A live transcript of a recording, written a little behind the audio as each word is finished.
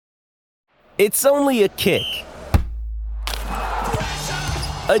It's only a kick,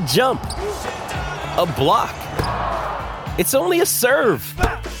 a jump, a block. It's only a serve.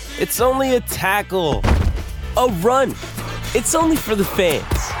 It's only a tackle, a run. It's only for the fans.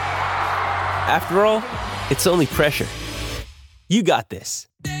 After all, it's only pressure. You got this.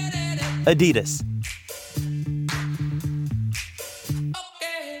 Adidas.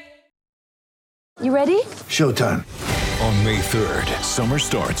 You ready? Showtime. On May 3rd, summer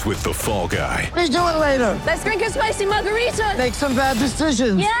starts with The Fall Guy. Let's do it later. Let's drink a spicy margarita. Make some bad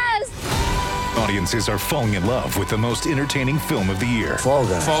decisions. Yes! Audiences are falling in love with the most entertaining film of the year. Fall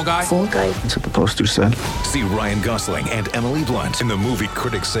Guy. Fall Guy? Fall guy. That's what the poster said. See Ryan Gosling and Emily Blunt in the movie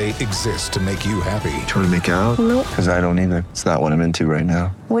critics say exists to make you happy. Trying to make it out? Nope. Because I don't either. It's not what I'm into right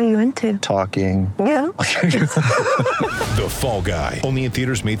now. What are you into? Talking. Yeah. The Fall Guy. Only in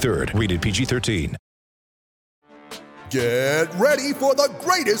theaters May 3rd. Rated PG-13. Get ready for the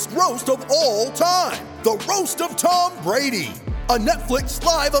greatest roast of all time, the Roast of Tom Brady, a Netflix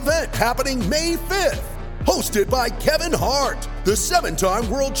live event happening May 5th. Hosted by Kevin Hart, the 7-time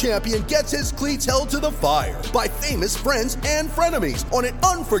world champion gets his cleats held to the fire by famous friends and frenemies on an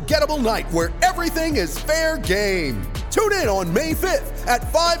unforgettable night where everything is fair game. Tune in on May 5th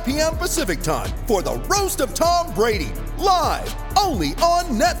at 5 p.m. Pacific time for the Roast of Tom Brady, live only on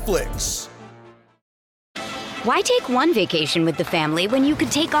Netflix. Why take one vacation with the family when you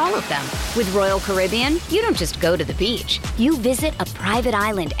could take all of them? With Royal Caribbean, you don't just go to the beach. You visit a private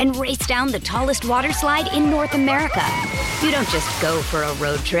island and race down the tallest water slide in North America. You don't just go for a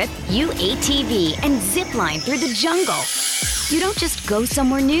road trip. You ATV and zip line through the jungle. You don't just go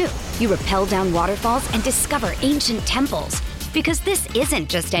somewhere new. You rappel down waterfalls and discover ancient temples. Because this isn't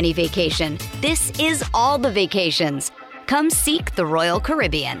just any vacation. This is all the vacations. Come seek the Royal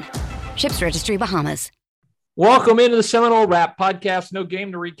Caribbean. Ships Registry, Bahamas. Welcome into the Seminole Wrap podcast. No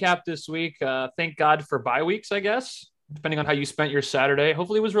game to recap this week. Thank God for bye weeks, I guess, depending on how you spent your Saturday.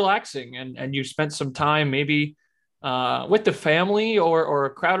 Hopefully it was relaxing and you spent some time maybe with the family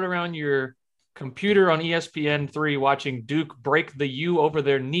or crowded around your computer on ESPN3 watching Duke break the U over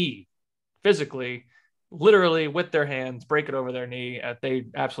their knee physically, literally with their hands, break it over their knee. They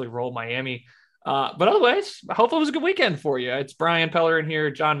absolutely roll Miami. But otherwise, I hope it was a good weekend for you. It's Brian Pellerin here,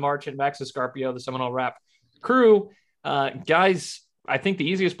 John Marchant, Max Escarpio, the Seminole Wrap crew. Guys, I think the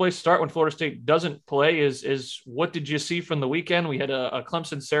easiest place to start when Florida State doesn't play is what did you see from the weekend? We had a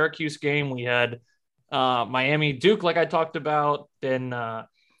Clemson-Syracuse game. We had Miami-Duke, like I talked about. Then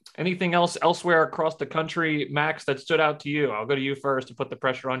anything else elsewhere across the country, Max, that stood out to you? I'll go to you first to put the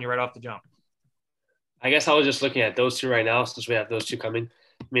pressure on you right off the jump. I guess I was just looking at those two right now since we have those two coming.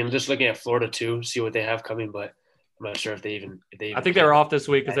 I mean, I'm just looking at Florida too, see what they have coming, but I'm not sure if they even I think they're off this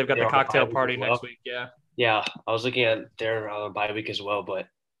week because they've got the cocktail party next week. Yeah, I was looking at their bye week as well, but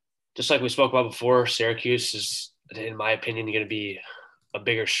just like we spoke about before, Syracuse is, in my opinion, going to be a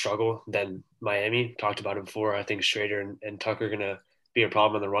bigger struggle than Miami. Talked about it before. I think Schrader and Tucker are going to be a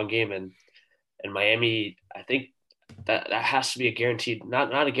problem in the run game, and Miami, I think that has to be a guaranteed,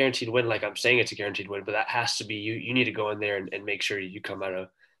 not a guaranteed win like I'm saying it's a guaranteed win, but that has to be you need to go in there and make sure you come out of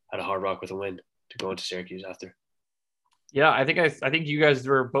Hard Rock with a win to go into Syracuse after. Yeah, I think you guys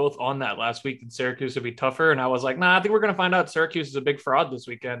were both on that last week that Syracuse would be tougher. And I was like, nah, I think we're going to find out Syracuse is a big fraud this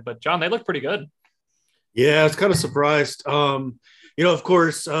weekend. But, John, they look pretty good. Yeah, I was kind of surprised. Of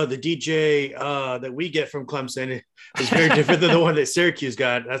course, the DJ that we get from Clemson is very different than the one that Syracuse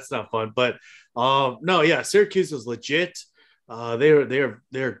got. That's not fun. But, Syracuse was legit.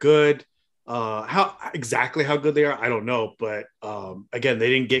 They're good. How good they are, I don't know. But, again, they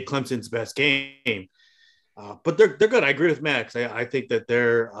didn't get Clemson's best game. But they're good. I agree with Max. I think that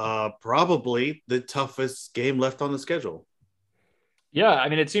they're probably the toughest game left on the schedule. Yeah, I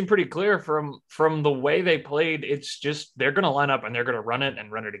mean, it seemed pretty clear from the way they played. It's just they're going to line up and they're going to run it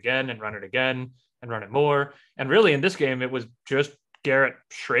and run it again and run it again and run it more. And really, in this game, it was just Garrett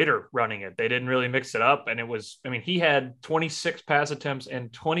Schrader running it. They didn't really mix it up. And he had 26 pass attempts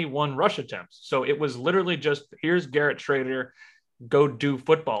and 21 rush attempts. So it was literally just, here's Garrett Schrader, go do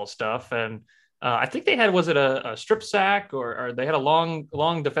football stuff. And I think they had, was it a strip sack or they had a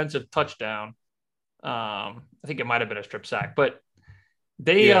long defensive touchdown. I think it might've been a strip sack, but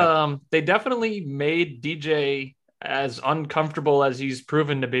they definitely made DJ as uncomfortable as he's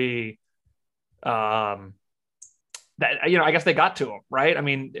proven to be. I guess they got to him, right? I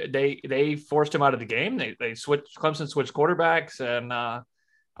mean, they forced him out of the game. Clemson switched quarterbacks and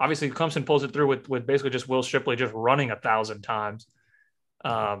obviously Clemson pulls it through with basically just Will Shipley just running 1,000 times.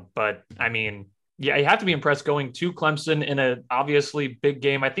 But I mean, yeah, you have to be impressed going to Clemson in a obviously big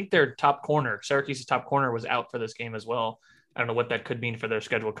game. I think their top corner, Syracuse's top corner, was out for this game as well. I don't know what that could mean for their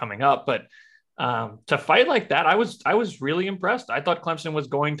schedule coming up, but To fight like that, I was really impressed. I thought Clemson was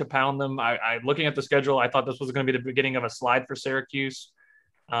going to pound them. I looking at the schedule, I thought this was going to be the beginning of a slide for Syracuse.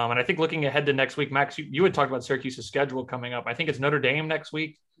 And I think looking ahead to next week, Max, you had talked about Syracuse's schedule coming up. I think it's Notre Dame next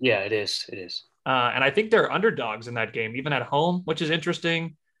week. Yeah, it is. It is. And I think they're underdogs in that game, even at home, which is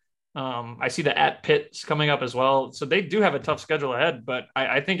interesting. I see the at Pitt's coming up as well. So they do have a tough schedule ahead, but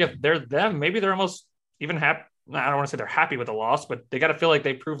I think if they're them, maybe they're almost even happy. I don't want to say they're happy with the loss, but they got to feel like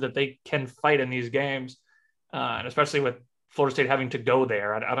they prove that they can fight in these games. And especially with Florida State having to go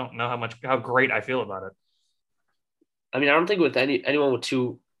there. I don't know how great I feel about it. I mean, I don't think with anyone with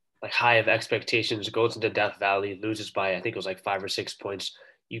too like high of expectations goes into Death Valley, loses by, I think it was like 5 or 6 points.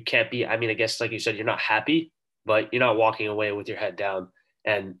 You can't be, I mean, I guess like you said, you're not happy, but you're not walking away with your head down.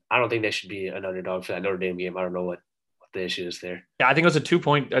 And I don't think they should be an underdog for that Notre Dame game. I don't know what the issue is there. Yeah, I think it was a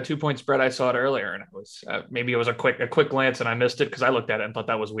 2-point spread. I saw it earlier, and it was maybe it was a quick glance, and I missed it because I looked at it and thought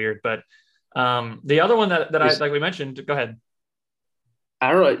that was weird. But the other one that I like we mentioned, go ahead.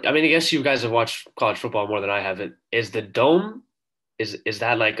 I don't know. I mean, I guess you guys have watched college football more than I have. Is the Dome? Is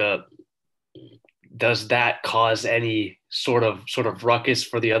that like does that cause any sort of ruckus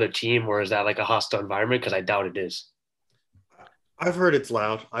for the other team, or is that like a hostile environment? Because I doubt it is. I've heard it's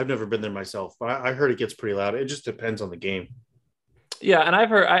loud. I've never been there myself, but I heard it gets pretty loud. It just depends on the game. Yeah, and I've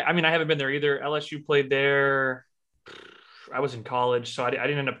heard. I mean, I haven't been there either. LSU played there. I was in college, so I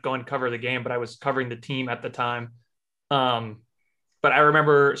didn't end up going to cover the game, but I was covering the team at the time. But I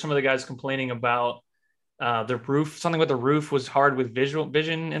remember some of the guys complaining about the roof. Something with the roof was hard with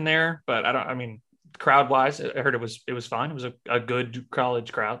vision in there. But I mean, crowd wise, I heard it was fine. It was a good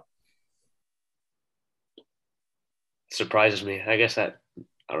college crowd. Surprises me. I guess I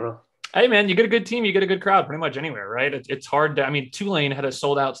don't know. Hey man, you get a good team, you get a good crowd pretty much anywhere, right? It's hard to, I mean, Tulane had a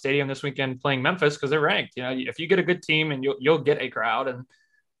sold out stadium this weekend playing Memphis because they're ranked. You know, if you get a good team and you'll get a crowd, and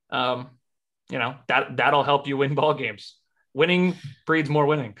you know, that'll help you win ball games. Winning breeds more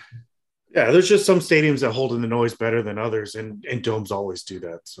winning. Yeah, there's just some stadiums that hold in the noise better than others, and domes always do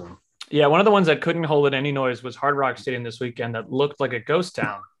that. So yeah, one of the ones that couldn't hold in any noise was Hard Rock Stadium this weekend. That looked like a ghost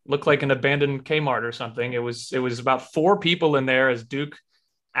town. Looked like an abandoned Kmart or something. It was about 4 people in there as Duke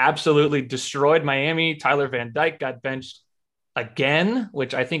absolutely destroyed Miami. Tyler Van Dyke got benched again,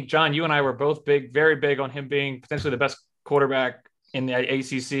 which I think, John, you and I were both very big on him being potentially the best quarterback in the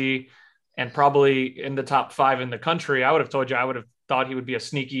ACC and probably in the top 5 in the country. I would have told you, I would have thought he would be a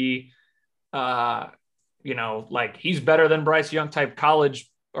sneaky, like he's better than Bryce Young type college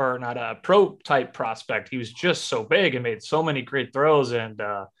or not a pro type prospect. He was just so big and made so many great throws. And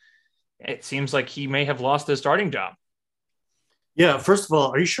it seems like he may have lost his starting job. Yeah. First of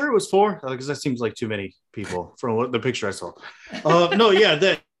all, are you sure it was 4? Because that seems like too many people from the picture I saw. No. Yeah.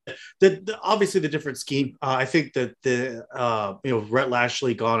 The obviously the different scheme. I think that Rhett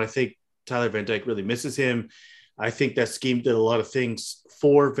Lashley gone. I think Tyler Van Dyke really misses him. I think that scheme did a lot of things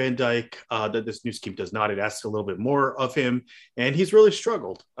for Van Dyke that this new scheme does not. It asks a little bit more of him, and he's really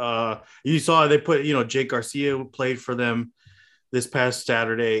struggled. You saw they put, Jake Garcia played for them this past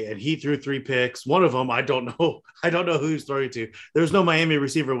Saturday, and he threw 3 picks. One of them, I don't know who he's throwing to. There was no Miami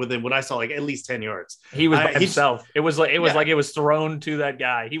receiver with him when I saw like at least 10 yards. He was by himself. It was like it was thrown to that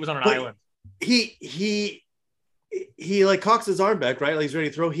guy. He was on an island. He like cocks his arm back, right? Like he's ready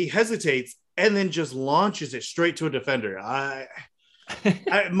to throw. He hesitates and then just launches it straight to a defender.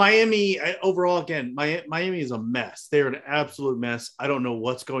 Miami overall, again, Miami is a mess. They're an absolute mess. I don't know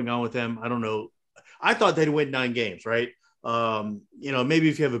what's going on with them. I don't know. I thought they'd win 9 games, right? Maybe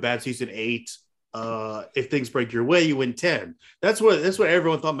if you have a bad season, 8. If things break your way, you win 10. That's what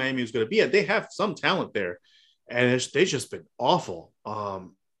everyone thought Miami was going to be at. They have some talent there, and they've just been awful.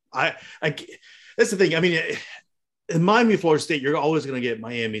 That's the thing. I mean, in Miami, Florida State, you're always going to get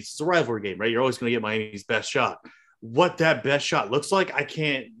Miami. It's a rivalry game, right? You're always going to get Miami's best shot. What that best shot looks like, I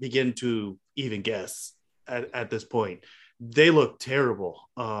can't begin to even guess at this point. They look terrible.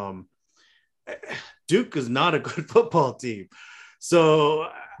 Duke is not a good football team. So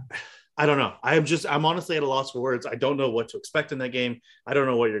I don't know. I'm honestly at a loss for words. I don't know what to expect in that game. I don't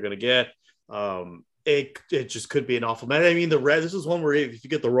know what you're going to get. It just could be an awful match. I mean, this is one where if you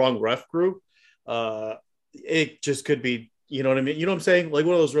get the wrong ref group, it just could be, you know what I mean? You know what I'm saying? Like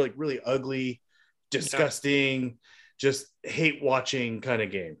one of those really, really ugly, disgusting, just hate watching kind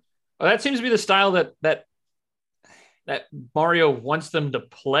of game. Well, that seems to be the style that Mario wants them to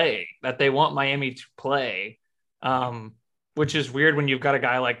play, that they want Miami to play, which is weird when you've got a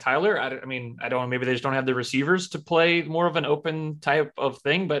guy like Tyler. I mean, I don't know, maybe they just don't have the receivers to play more of an open type of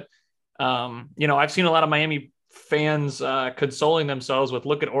thing, but I've seen a lot of Miami fans consoling themselves with,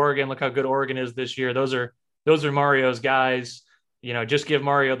 look at Oregon, look how good Oregon is this year. Those are Mario's guys. just give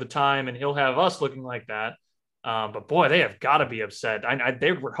Mario the time and he'll have us looking like that. But boy, they have got to be upset.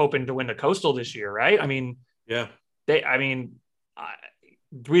 They were hoping to win the Coastal this year, right? I mean, yeah.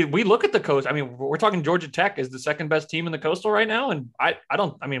 We look at the Coast. I mean, we're talking Georgia Tech is the second best team in the Coastal right now, and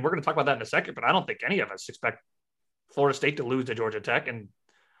we're going to talk about that in a second, but I don't think any of us expect Florida State to lose to Georgia Tech, and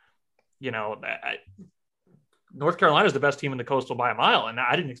North Carolina is the best team in the Coastal by a mile, and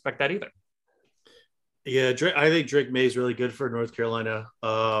I didn't expect that either. Yeah, I think Drake May is really good for North Carolina.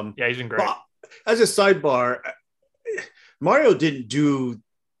 Yeah, he's been great. As a sidebar, Mario didn't do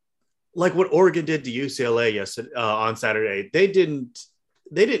like what Oregon did to UCLA yesterday on Saturday. They didn't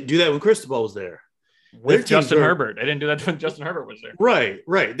do that when Cristobal was there. With Justin Herbert. They didn't do that when Justin Herbert was there.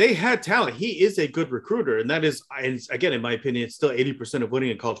 Right. They had talent. He is a good recruiter. And that is, again, in my opinion, it's still 80% of winning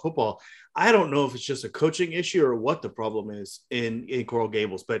in college football. I don't know if it's just a coaching issue or what the problem is in Coral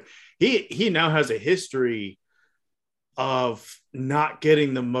Gables, but he now has a history of not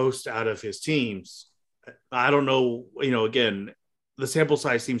getting the most out of his teams. I don't know, again, the sample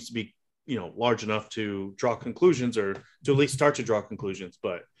size seems to be, large enough to draw conclusions or to at least start to draw conclusions,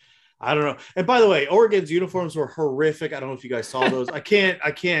 but I don't know. And by the way, Oregon's uniforms were horrific. I don't know if you guys saw those. I have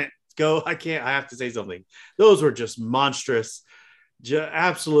to say something. Those were just monstrous,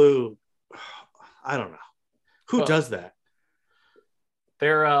 absolute. I don't know who does that.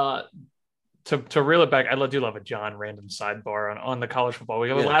 They're to reel it back. I do love a John random sidebar on the college football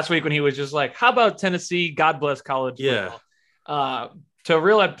week. Last week when he was just like, "How about Tennessee? God bless college football." Yeah. To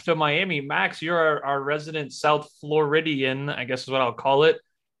reel it to Miami, Max, you're our resident South Floridian, I guess is what I'll call it.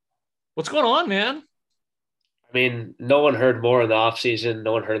 What's going on, man? I mean, no one heard more in the offseason.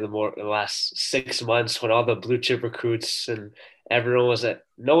 No one heard more in the last 6 months when all the blue chip recruits and everyone was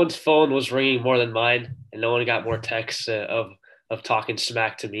no one's phone was ringing more than mine, and no one got more texts of talking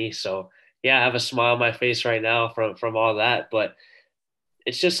smack to me. So yeah, I have a smile on my face right now from all that. But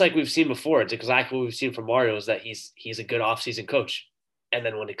it's just like we've seen before. It's exactly what we've seen from Mario is that he's a good offseason coach. And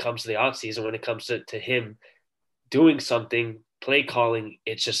then when it comes to the offseason, when it comes to him doing something, play calling,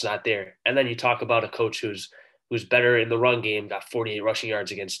 it's just not there. And then you talk about a coach who's better in the run game, got 48 rushing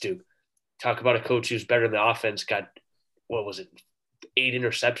yards against Duke. Talk about a coach who's better in the offense, got, 8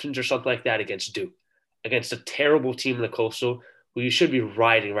 interceptions or something like that against Duke, against a terrible team in the Coastal who you should be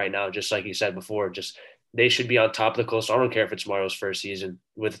riding right now, just like you said before. Just they should be on top of the Coastal. I don't care if it's Mario's first season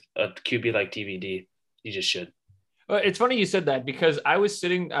with a QB like TVD. You just should. Well, it's funny you said that because I was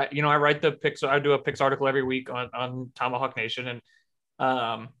sitting, I write the picks. I do a picks article every week on Tomahawk Nation,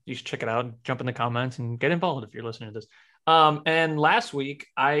 and you should check it out. Jump in the comments and get involved if you're listening to this. And last week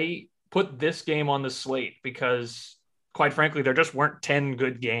I put this game on the slate because, quite frankly, there just weren't 10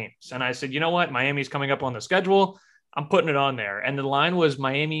 good games. And I said, you know what? Miami's coming up on the schedule. I'm putting it on there. And the line was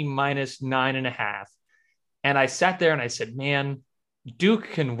Miami minus 9.5. And I sat there and I said, man, Duke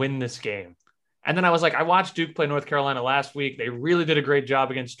can win this game. And then I was like, I watched Duke play North Carolina last week. They really did a great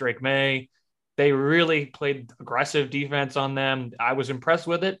job against Drake May. They really played aggressive defense on them. I was impressed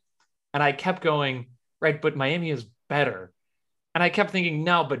with it. And I kept going, right, but Miami is better. And I kept thinking,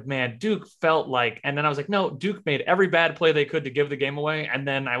 no, but man, Duke felt like, and then I was like, no, Duke made every bad play they could to give the game away. And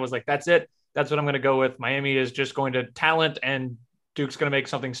then I was like, that's it. That's what I'm going to go with. Miami is just going to talent and Duke's going to make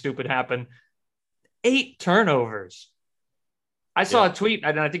something stupid happen. 8 turnovers. I saw a tweet,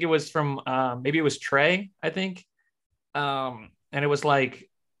 and I think it was from maybe it was Trey, I think. And it was like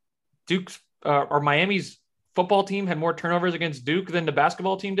Duke's or Miami's football team had more turnovers against Duke than the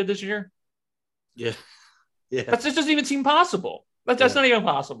basketball team did this year. Yeah. That just doesn't even seem possible. That's not even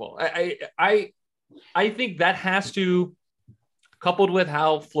possible. I think that has to, coupled with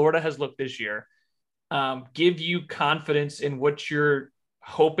how Florida has looked this year, give you confidence in what you're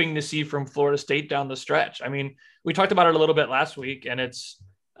hoping to see from Florida State down the stretch. I mean, we talked about it a little bit last week, and it's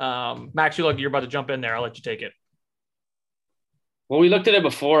Max, you're about to jump in there. I'll let you take it. Well, we looked at it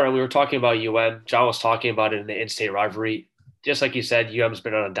before, and we were talking about UM. John was talking about it in the in-state rivalry. Just like you said, UM's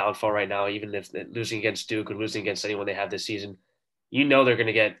been on a downfall right now, even if losing against Duke or losing against anyone they have this season. You know they're going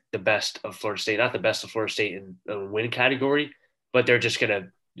to get the best of Florida State, not the best of Florida State in the win category, but they're just going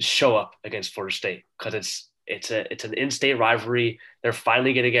to show up against Florida State because it's an in-state rivalry. They're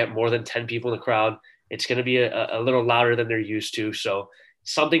finally going to get more than 10 people in the crowd. It's going to be a little louder than they're used to. So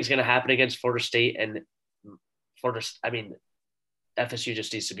something's going to happen against Florida State, and FSU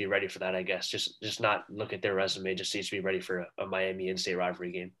just needs to be ready for that, I guess. Just not look at their resume, just needs to be ready for a Miami in-state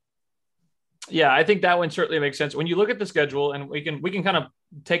rivalry game. Yeah, I think that one certainly makes sense. When you look at the schedule, and we can kind of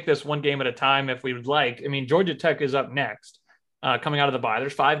take this one game at a time if we would like. I mean, Georgia Tech is up next, coming out of the bye.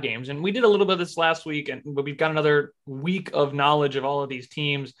 There's 5 games, and we did a little bit of this last week, but we've got another week of knowledge of all of these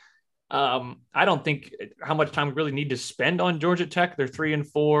teams. I don't think how much time we really need to spend on Georgia Tech. They're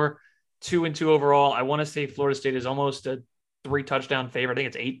 3-4, 2-2 overall. I want to say Florida State is almost a 3-touchdown favorite. I think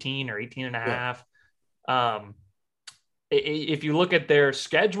it's 18 or 18 and a half. If you look at their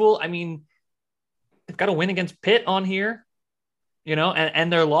schedule, I mean, they've got a win against Pitt on here,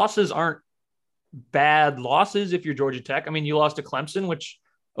 and their losses aren't bad losses if you're Georgia Tech. I mean, you lost to Clemson, which,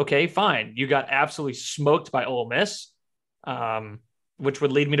 okay, fine. You got absolutely smoked by Ole Miss, which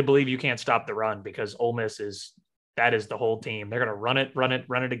would lead me to believe you can't stop the run because Ole Miss is the whole team. They're going to run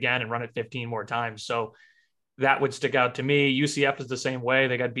it again and run it 15 more times. So that would stick out to me. UCF is the same way.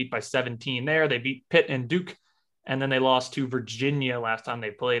 They got beat by 17 there. They beat Pitt and Duke, and then they lost to Virginia last time they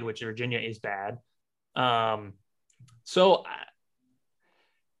played, which Virginia is bad. So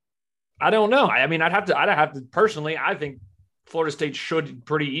I don't know. I mean, I'd have to personally, I think Florida State should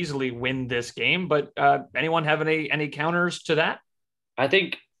pretty easily win this game, but anyone have any counters to that? I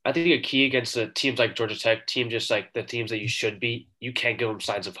think a key against the teams like Georgia Tech, just like the teams that you should beat, you can't give them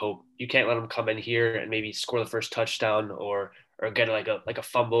signs of hope. You can't let them come in here and maybe score the first touchdown or get like a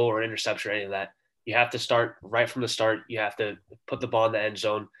fumble or an interception or any of that. You have to start right from the start. You have to put the ball in the end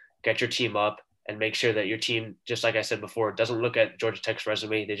zone, get your team up, and make sure that your team, just like I said before, doesn't look at Georgia Tech's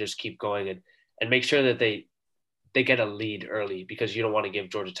resume. They just keep going and make sure that they get a lead early because you don't want to give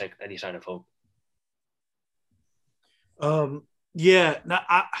Georgia Tech any sign of hope. Yeah, no,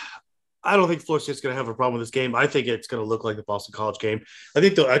 I don't think Florida State's going to have a problem with this game. I think it's going to look like the Boston College game. I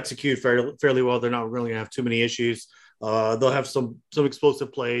think they'll execute fairly well. They're not really going to have too many issues. They'll have some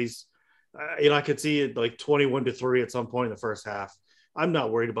explosive plays. I could see it like 21-3 at some point in the first half. I'm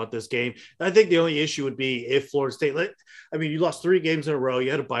not worried about this game. I think the only issue would be if Florida State, you lost 3 games in a row.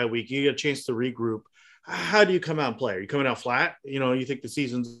 You had a bye week. You get a chance to regroup. How do you come out and play? Are you coming out flat? You think the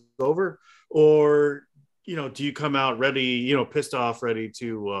season's over? Or, do you come out ready, pissed off, ready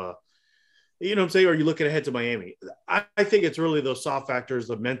to, what I'm saying? Or are you looking ahead to Miami? I think it's really those soft factors,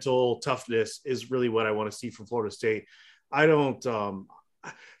 the mental toughness is really what I want to see from Florida State. I don't,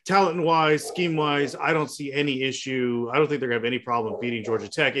 talent-wise, scheme-wise, I don't see any issue. I don't think they're going to have any problem beating Georgia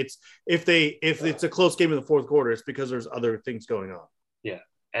Tech. If it's a close game in the fourth quarter, it's because there's other things going on. Yeah.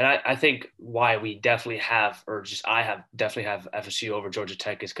 And I think why we definitely have, definitely have FSU over Georgia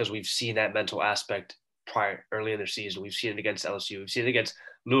Tech is because we've seen that mental aspect early in their season. We've seen it against LSU. We've seen it against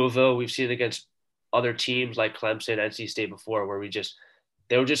Louisville. We've seen it against other teams like Clemson, NC State before, where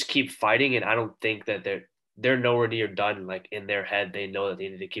they'll just keep fighting. And I don't think that they're nowhere near done. Like in their head, they know that they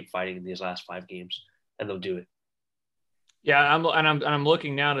need to keep fighting in these last 5 games, and they'll do it. Yeah, I'm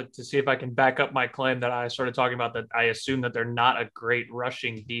looking now to see if I can back up my claim that I started talking about, that I assume that they're not a great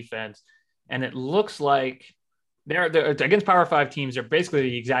rushing defense, and it looks like they're against Power 5 teams. They're basically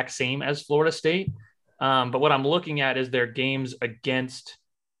the exact same as Florida State, but what I'm looking at is their games against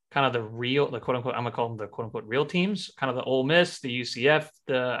kind of the quote unquote, I'm gonna call them the quote unquote real teams, kind of the Ole Miss, the UCF,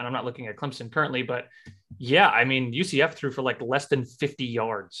 and I'm not looking at Clemson currently, but yeah, I mean UCF threw for like less than 50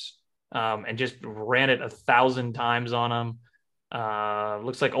 yards. And just ran it 1,000 times on them.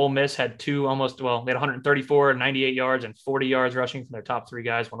 Looks like Ole Miss had they had 134, 98 yards and 40 yards rushing from their top 3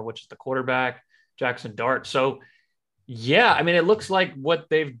 guys, one of which is the quarterback, Jackson Dart. So, yeah, I mean, it looks like what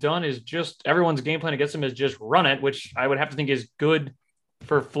they've done is just everyone's game plan against them is just run it, which I would have to think is good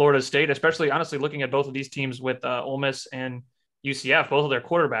for Florida State, especially honestly looking at both of these teams with Ole Miss and UCF. Both of their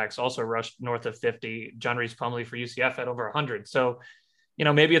quarterbacks also rushed north of 50. John Reese Plumlee for UCF had over 100. So,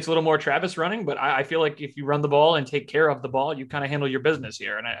 maybe it's a little more Travis running, but I feel like if you run the ball and take care of the ball, you kind of handle your business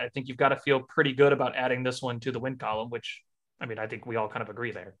here. And I think you've got to feel pretty good about adding this one to the win column, which, I mean, I think we all kind of agree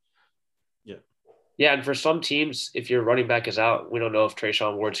there. Yeah. Yeah, and for some teams, if your running back is out, we don't know if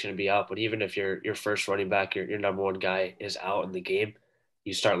Trayshawn Ward's going to be out, but even if your first running back, your number 1 guy is out in the game,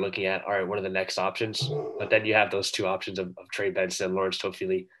 you start looking at, all right, what are the next options? But then you have those 2 options of Trey Benson and Lawrence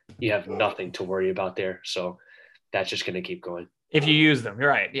Toafili. You have nothing to worry about there. So that's just going to keep going. If you use them, you're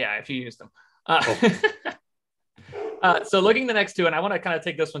right. Yeah, if you use them. So looking the next 2, and I want to kind of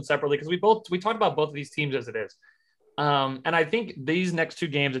take this one separately because we talked about both of these teams as it is. And I think these next 2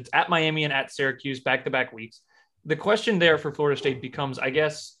 games, it's at Miami and at Syracuse, back-to-back weeks. The question there for Florida State becomes, I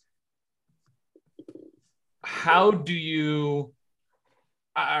guess, how do you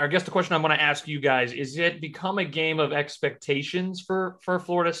 – I guess the question I want to ask you guys, is it become a game of expectations for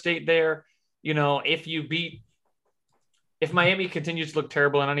Florida State there? If Miami continues to look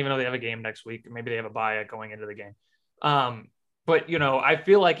terrible, I don't even know they have a game next week. Maybe they have a bye going into the game. But, I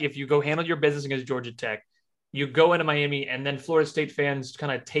feel like if you go handle your business against Georgia Tech, you go into Miami and then Florida State fans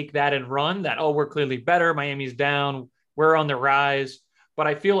kind of take that and run that, we're clearly better. Miami's down. We're on the rise. But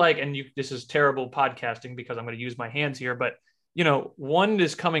I feel like, this is terrible podcasting because I'm going to use my hands here, but one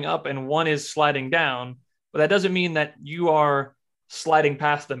is coming up and one is sliding down, but that doesn't mean that you are sliding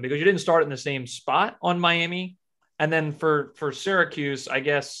past them because you didn't start in the same spot on Miami. And then for Syracuse, I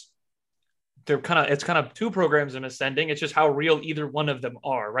guess it's kind of two programs in ascending. It's just how real either one of them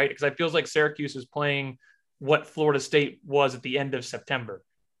are, right? Because I feels like Syracuse is playing what Florida State was at the end of September,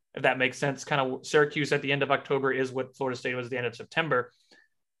 if that makes sense. Kind of Syracuse at the end of October is what Florida State was at the end of September.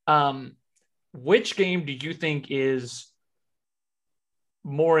 Which game do you think is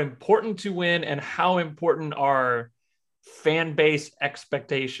more important to win, and how important are fan base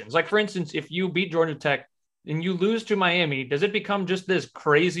expectations? Like, for instance, if you beat Georgia Tech and you lose to Miami, does it become just this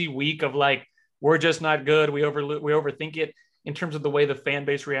crazy week of like, we're just not good, we overthink it in terms of the way the fan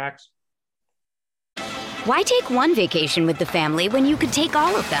base reacts? Why take one vacation with the family when you could take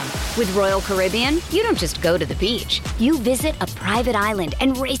all of them? With Royal Caribbean, you don't just go to the beach. You visit a private island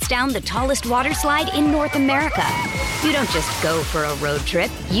and race down the tallest water slide in North America. You don't just go for a road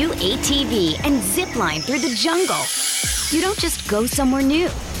trip. You ATV and zip line through the jungle. You don't just go somewhere new.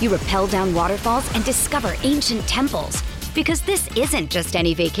 You rappel down waterfalls and discover ancient temples. Because this isn't just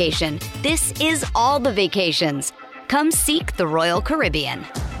any vacation. This is all the vacations. Come seek the Royal Caribbean.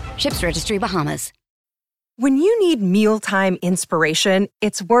 Ships Registry, Bahamas. When you need mealtime inspiration,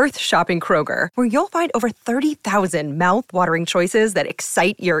 it's worth shopping Kroger, where you'll find over 30,000 mouth-watering choices that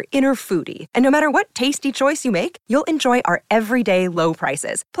excite your inner foodie. And no matter what tasty choice you make, you'll enjoy our everyday low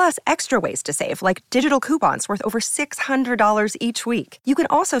prices, plus extra ways to save, like digital coupons worth over $600 each week. You can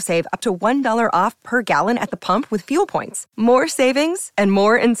also save up to $1 off per gallon at the pump with fuel points. More savings and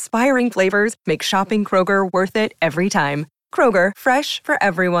more inspiring flavors make shopping Kroger worth it every time. Kroger, fresh for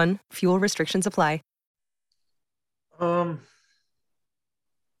everyone. Fuel restrictions apply.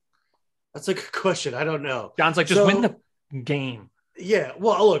 That's a good question. I don't know. John's like, just win the game. Yeah.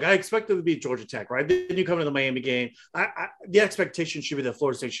 Well, look, I expect them to beat Georgia Tech, right? Then you come to the Miami game. The expectation should be that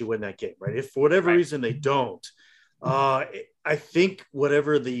Florida State should win that game, right? If for whatever reason they don't, I think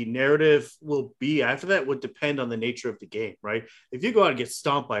whatever the narrative will be after that would depend on the nature of the game, right? If you go out and get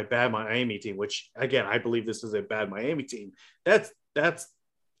stomped by a bad Miami team, which again, I believe this is a bad Miami team, that's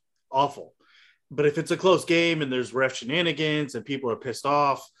awful. But if it's a close game and there's ref shenanigans and people are pissed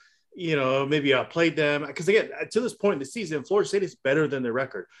off, maybe I played them. Because again, to this point in the season, Florida State is better than their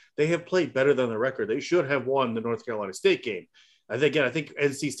record. They have played better than their record. They should have won the North Carolina State game. I think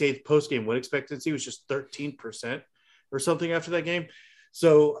NC State's post-game win expectancy was just 13% or something after that game.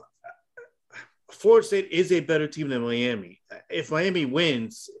 So Florida State is a better team than Miami. If Miami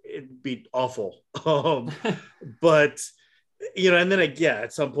wins, it'd be awful. But and then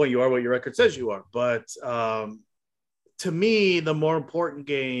at some point you are what your record says you are. But to me, the more important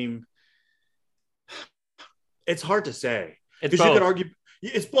game, it's hard to say. Because you could argue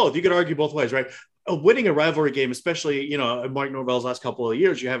it's both. You could argue both ways, right? Winning a rivalry game, especially, in Mike Norvell's last couple of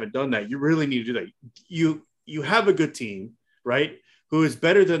years, you haven't done that. You really need to do that. You have a good team, right, who is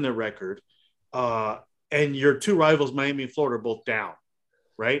better than their record, and your two rivals, Miami and Florida, are both down,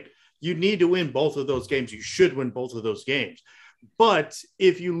 right? You need to win both of those games. You should win both of those games. But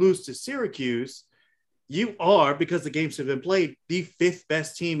if you lose to Syracuse, you are, because the games have been played, the fifth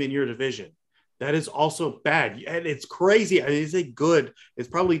best team in your division. That is also bad. And it's crazy. I mean, it's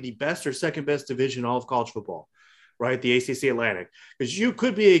probably the best or second best division in all of college football, right? The ACC Atlantic. Because you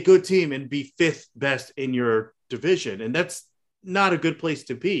could be a good team and be fifth best in your division. And that's not a good place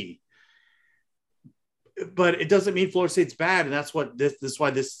to be. But it doesn't mean Florida State's bad. And that's what this is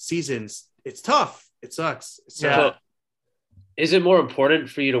why this season's, it's tough. It sucks. So is it more important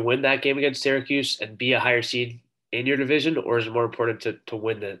for you to win that game against Syracuse and be a higher seed in your division, or is it more important to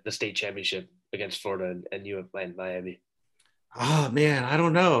win the state championship against Florida and you and Miami? Oh, man, I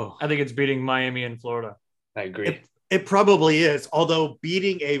don't know. I think it's beating Miami and Florida. I agree. It probably is. Although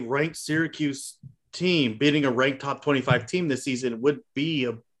beating a ranked Syracuse team, beating a ranked top 25 team this season would be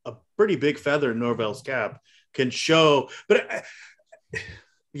a pretty big feather in Norvell's cap. Can show. But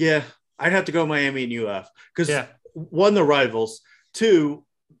I'd have to go Miami and UF because one, the rivals. Two,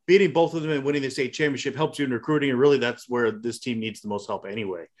 beating both of them and winning the state championship helps you in recruiting. And really, that's where this team needs the most help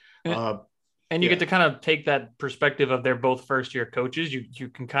anyway. And you get to kind of take that perspective of they're both first-year coaches. You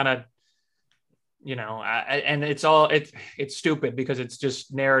can kind of, and it's stupid because it's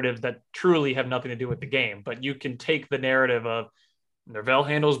just narratives that truly have nothing to do with the game. But you can take the narrative of Norvell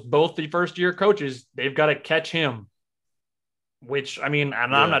handles both the first-year coaches. They've got to catch him, which, I'm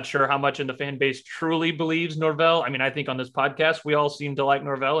not sure how much in the fan base truly believes Norvell. I think on this podcast, we all seem to like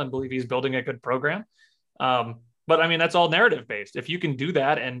Norvell and believe he's building a good program. But that's all narrative based. If you can do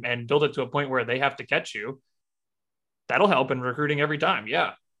that and build it to a point where they have to catch you, that'll help in recruiting every time.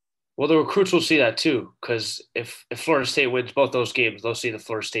 Yeah. Well, the recruits will see that too, because if Florida State wins both those games, they'll see the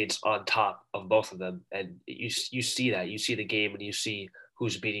Florida State's on top of both of them, and you see that, you see the game, and you see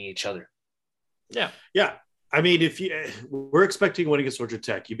who's beating each other. Yeah. I mean, we're expecting one against Georgia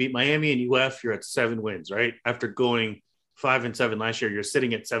Tech, you beat Miami and UF, you're at 7 wins, right? After going 5-7 last year, you're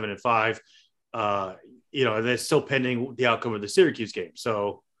sitting at 7-5. And it's still pending the outcome of the Syracuse game.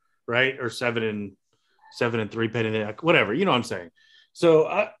 So, right, or 7-3 pending the, whatever. You know what I'm saying?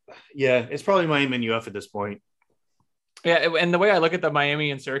 So, it's probably Miami and UF at this point. Yeah, and the way I look at the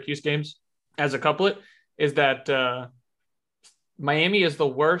Miami and Syracuse games as a couplet is that Miami is the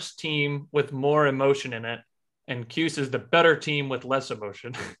worst team with more emotion in it, and Cuse is the better team with less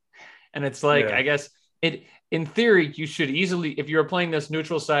emotion. And it's like, I guess in theory, you should easily, if you're playing this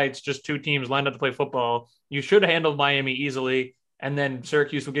neutral sites, just 2 teams lined up to play football, you should handle Miami easily, and then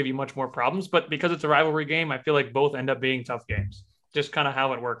Syracuse will give you much more problems. But because it's a rivalry game, I feel like both end up being tough games. Just kind of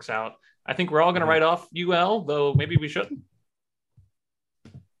how it works out. I think we're all going to write off UL, though maybe we shouldn't.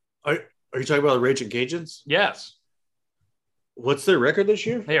 Are you talking about the Raging Cajuns? Yes. What's their record this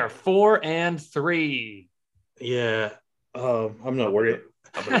year? They are 4-3. Yeah. I'm not worried.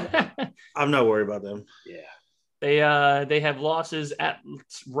 I'm not worried about them. Yeah. They have losses at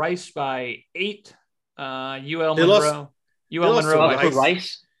Rice by 8. UL Monroe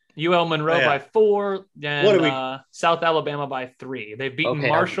by 4, and South Alabama by 3. They've beaten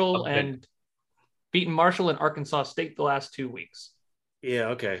Marshall and Arkansas State the last 2 weeks. Yeah,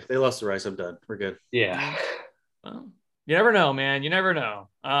 okay. They lost to Rice. I'm done. We're good. Yeah. Well, you never know, man. You never know.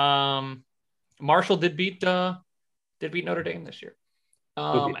 Marshall did beat Notre Dame this year.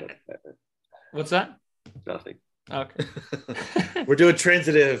 What's that? Nothing. Okay. We're doing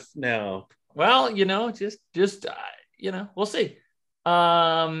transitive now. Well, just we'll see.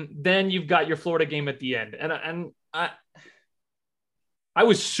 Then you've got your Florida game at the end, and I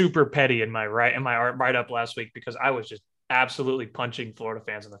was super petty in my write up last week because I was just absolutely punching Florida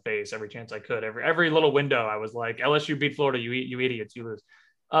fans in the face every chance I could. Every little window, I was like, "LSU beat Florida, you idiots, you lose."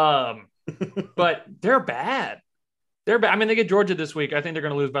 But they're bad. They're bad. I mean, they get Georgia this week. I think they're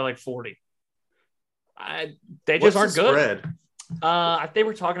going to lose by like 40. They just aren't good. They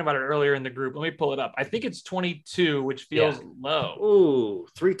were talking about it earlier in the group. Let me pull it up. I think it's 22, which feels low. Ooh,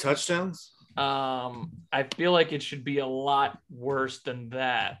 3 touchdowns. I feel like it should be a lot worse than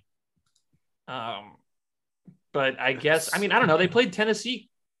that. But I guess, I don't know. They played Tennessee.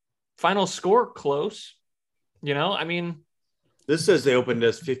 Final score close. This says they opened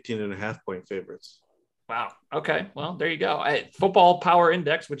as 15.5-point favorites. Wow. Okay. Well, there you go. Football Power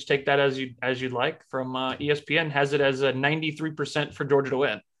Index, which take that as you'd like, from ESPN, has it as a 93% for Georgia to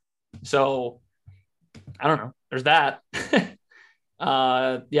win. So I don't know. There's that.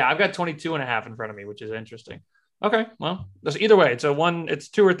 I've got 22.5 in front of me, which is interesting. Okay. Well, either way, it's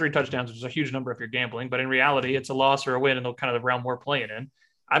 2 or 3 touchdowns, which is a huge number if you're gambling, but in reality, it's a loss or a win, and they'll kind of the realm we're playing in.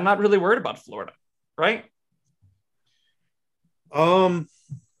 I'm not really worried about Florida, right?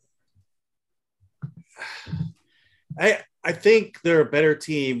 I think they're a better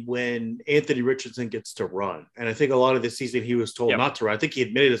team when Anthony Richardson gets to run. And I think a lot of this season he was told not to run. I think he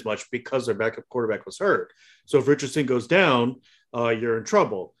admitted as much because their backup quarterback was hurt. So if Richardson goes down, you're in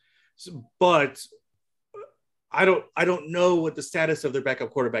trouble. But I don't know what the status of their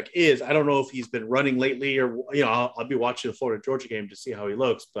backup quarterback is. I don't know if he's been running lately or, I'll be watching the Florida Georgia game to see how he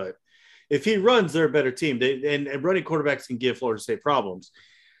looks. But if he runs, they're a better team. And running quarterbacks can give Florida State problems.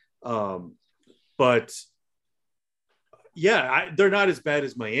 But they're not as bad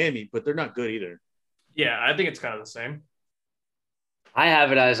as Miami, but they're not good either. Yeah, I think it's kind of the same. I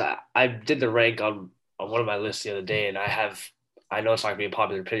have it as I did the rank on one of my lists the other day, and I know it's not going to be a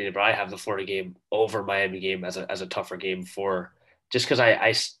popular opinion, but I have the Florida game over Miami game as a tougher game just because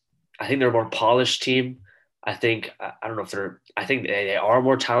I think they're a more polished team. I think I think they are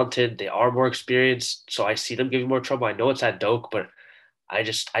more talented, they are more experienced, so I see them giving more trouble. I know it's at Doak, but I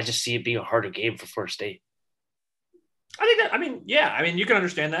just see it being a harder game for Florida State. I think that, you can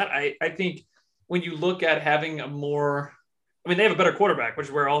understand that. I think when you look at having they have a better quarterback, which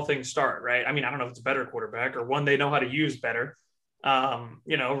is where all things start, right? I don't know if it's a better quarterback or one they know how to use better.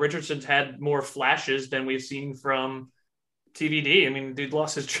 Richardson's had more flashes than we've seen from TVD. Dude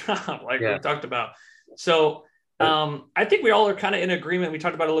lost his job, we talked about. So I think we all are kind of in agreement. We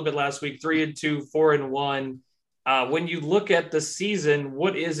talked about it a little bit last week, 3-2, 4-1. When you look at the season,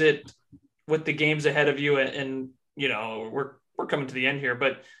 what is it with the games ahead of you? And we're coming to the end here,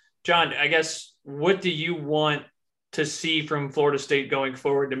 but John, I guess, what do you want to see from Florida State going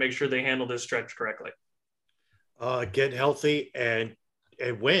forward to make sure they handle this stretch correctly? Get healthy and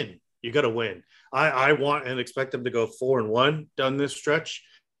win. You got to win. I want and expect them to go 4-1 down this stretch.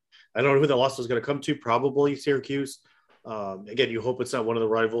 I don't know who the loss was going to come to, probably Syracuse. Again, you hope it's not one of the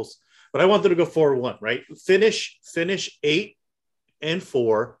rivals. But I want them to go 4-1, right? Finish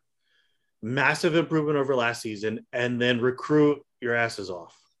 8-4, massive improvement over last season, and then recruit your asses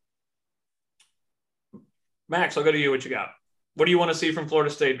off. Max, I'll go to you. What you got? What do you want to see from Florida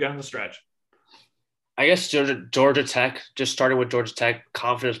State down the stretch? I guess Georgia Tech, just starting with Georgia Tech,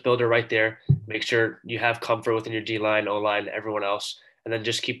 confidence builder right there. Make sure you have comfort within your D-line, O-line, everyone else, and then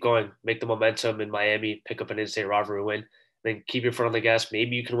just keep going. Make the momentum in Miami, pick up an in-state rivalry win, then keep your foot on the gas.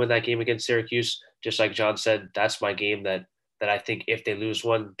 Maybe you can win that game against Syracuse. Just like John said, that's my game that I think if they lose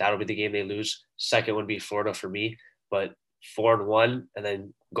one, that'll be the game they lose. Second would be Florida for me, but 4-1 and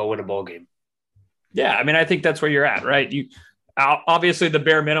then go win a bowl game. Yeah, I mean, I think that's where you're at, right? You obviously the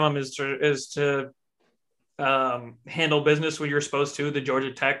bare minimum is to handle business when you're supposed to. The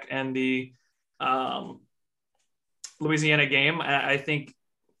Georgia Tech and the Louisiana game. I think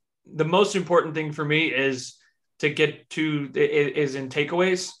the most important thing for me is to get to is in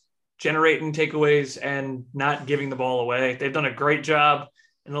takeaways, generating takeaways and not giving the ball away. They've done a great job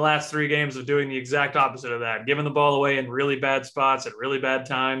in the last 3 games of doing the exact opposite of that, giving the ball away in really bad spots at really bad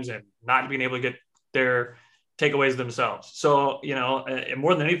times and not being able to get their takeaways themselves. So,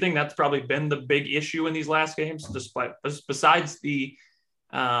 more than anything, that's probably been the big issue in these last games, besides the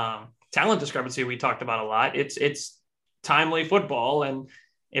talent discrepancy we talked about a lot. It's timely football. And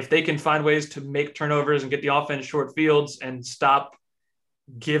if they can find ways to make turnovers and get the offense short fields and stop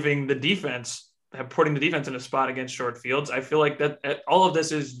putting the defense in a spot against short fields, I feel like that all of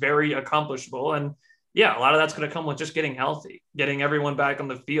this is very accomplishable. And yeah, a lot of that's going to come with just getting healthy, getting everyone back on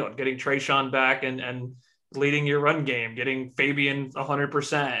the field, getting Trayshawn back and leading your run game, getting Fabian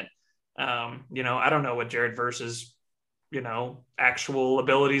 100%. I don't know what Jared Verse's, actual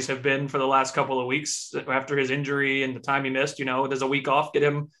abilities have been for the last couple of weeks after his injury and the time he missed. There's a week off, get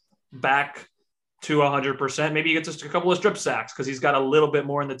him back to 100%. Maybe he gets just a couple of strip sacks because he's got a little bit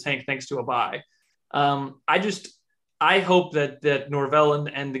more in the tank thanks to a bye. I hope that Norvell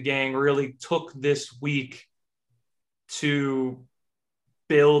and the gang really took this week to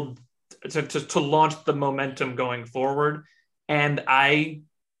build to launch the momentum going forward. And I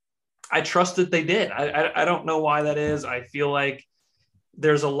trust that they did. I don't know why that is. I feel like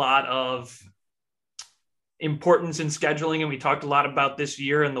there's a lot of importance in scheduling. And we talked a lot about this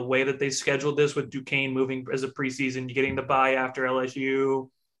year and the way that they scheduled this with Duquesne moving as a preseason, getting the bye after LSU,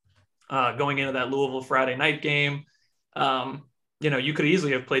 going into that Louisville Friday night game. You could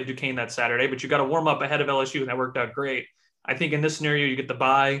easily have played Duquesne that Saturday, but you got to warm up ahead of LSU and that worked out great. I think in this scenario, you get the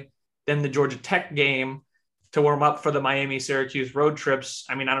bye, then the Georgia Tech game to warm up for the Miami-Syracuse road trips.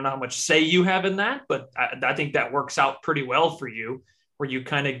 I mean, I don't know how much say you have in that, but I think that works out pretty well for you, where you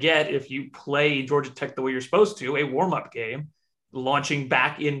kind of get, if you play Georgia Tech the way you're supposed to, a warm-up game, launching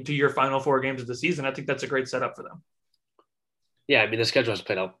back into your final 4 games of the season. I think that's a great setup for them. Yeah, I mean, the schedule has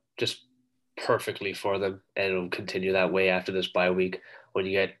played out just perfectly for them, and it'll continue that way after this bye week when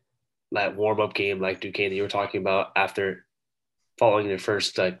you get that warm-up game like Duquesne that you were talking about after following their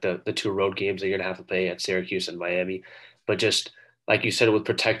first, like the 2 road games that you're going to have to play at Syracuse and Miami. But just like you said, with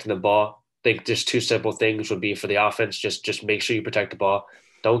protecting the ball, I think just 2 simple things would be for the offense. Just make sure you protect the ball.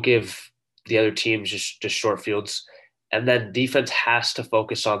 Don't give the other teams just short fields. And then defense has to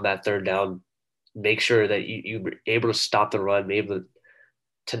focus on that 3rd down. Make sure that you're able to stop the run, be able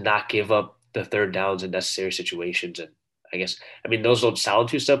to not give up the 3rd downs in necessary situations. And those don't sound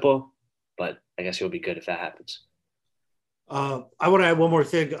too simple, but I guess it'll be good if that happens. I want to add one more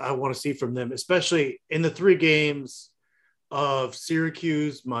thing I want to see from them, especially in the 3 games of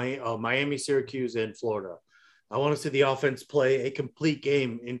Syracuse, Miami, Syracuse, and Florida. I want to see the offense play a complete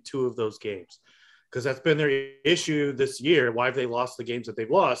game in 2 of those games, because that's been their issue this year. Why have they lost the games that they've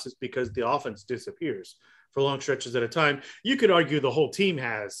lost is because the offense disappears for long stretches at a time. You could argue the whole team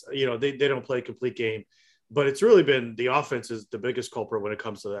has, they don't play a complete game, but it's really been the offense is the biggest culprit when it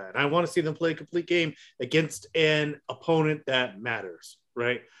comes to that. And I want to see them play a complete game against an opponent that matters,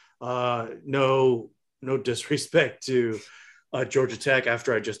 right? No disrespect to Georgia Tech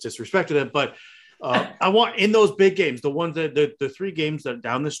after I just disrespected them, but I want in those big games, the ones that the 3 games that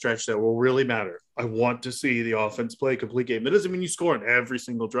down the stretch that will really matter, I want to see the offense play a complete game. That doesn't mean you score on every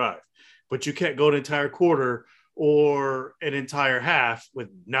single drive, but you can't go an entire quarter or an entire half with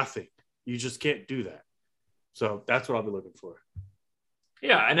nothing. You just can't do that. So that's what I'll be looking for.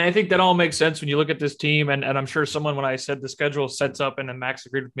 Yeah, and I think that all makes sense when you look at this team. And I'm sure someone, when I said the schedule sets up, and then Max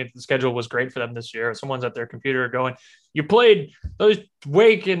agreed with me that the schedule was great for them this year, someone's at their computer going, you played those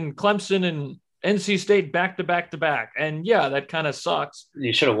Wake and Clemson and NC State back to back to back. And yeah, that kind of sucks.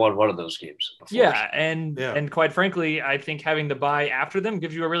 You should have won one of those games before. Yeah. And quite frankly, I think having the bye after them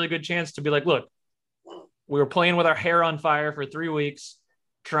gives you a really good chance to be like, look, we were playing with our hair on fire for 3 weeks,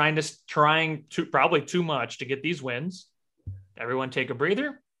 trying to probably too much to get these wins. Everyone take a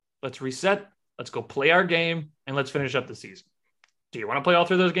breather. Let's reset. Let's go play our game and let's finish up the season. Do you want to play all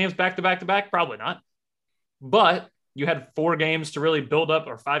 3 of those games back to back to back? Probably not. But you had 4 games to really build up,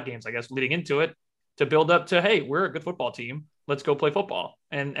 or 5 games, I guess, leading into it, to build up to, hey, we're a good football team. Let's go play football.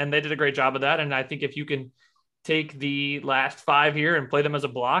 And they did a great job of that. And I think if you can take the last 5 here and play them as a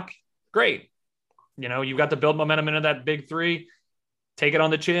block, great. You know, you've got to build momentum into that big 3, take it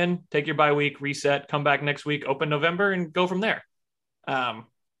on the chin, take your bye week, reset, come back next week, open November, and go from there.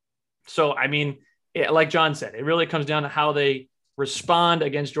 So, I mean, like John said, it really comes down to how they respond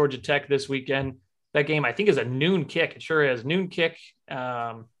against Georgia Tech this weekend. That game, I think, is a noon kick. It sure is. Noon kick,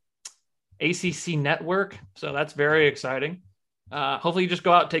 ACC Network. So that's very exciting. Hopefully you just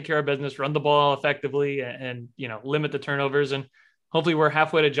go out, take care of business, run the ball effectively, and you know, limit the turnovers. And hopefully we're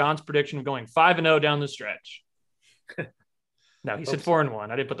halfway to John's prediction of going 5-0 down the stretch. No, he said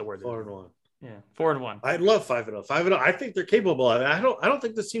 4-1. I didn't put the word 4-1. Yeah, 4-1. I love 5-0. 5-0. I think they're capable of it. I don't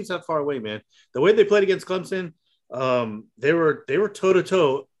think this team's that far away, man. The way they played against Clemson, they were toe to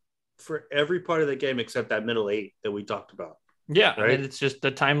toe for every part of the game except that middle 8 that we talked about. Yeah, right? And it's just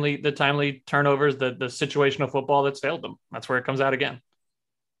the timely turnovers, the situational football that's failed them. That's where it comes out again.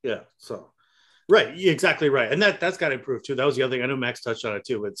 Yeah, so right, exactly right. And that's got to improve too. That was the other thing. I know Max touched on it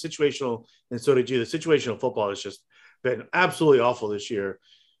too, but situational, and so did you. The situational football has just been absolutely awful this year.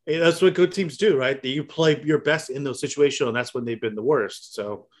 And that's what good teams do, right? You play your best in those situational, and that's when they've been the worst.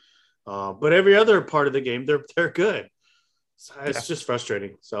 So, but every other part of the game, they're good. So it's just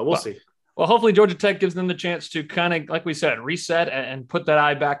frustrating. So we'll see. Well, hopefully Georgia Tech gives them the chance to kind of, like we said, reset and put that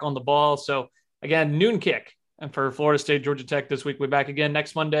eye back on the ball. So again, noon kick. And for Florida State, Georgia Tech this week, we'll be back again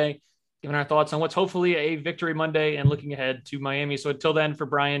next Monday, giving our thoughts on what's hopefully a victory Monday and looking ahead to Miami. So until then, for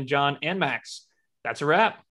Brian, John, and Max, that's a wrap.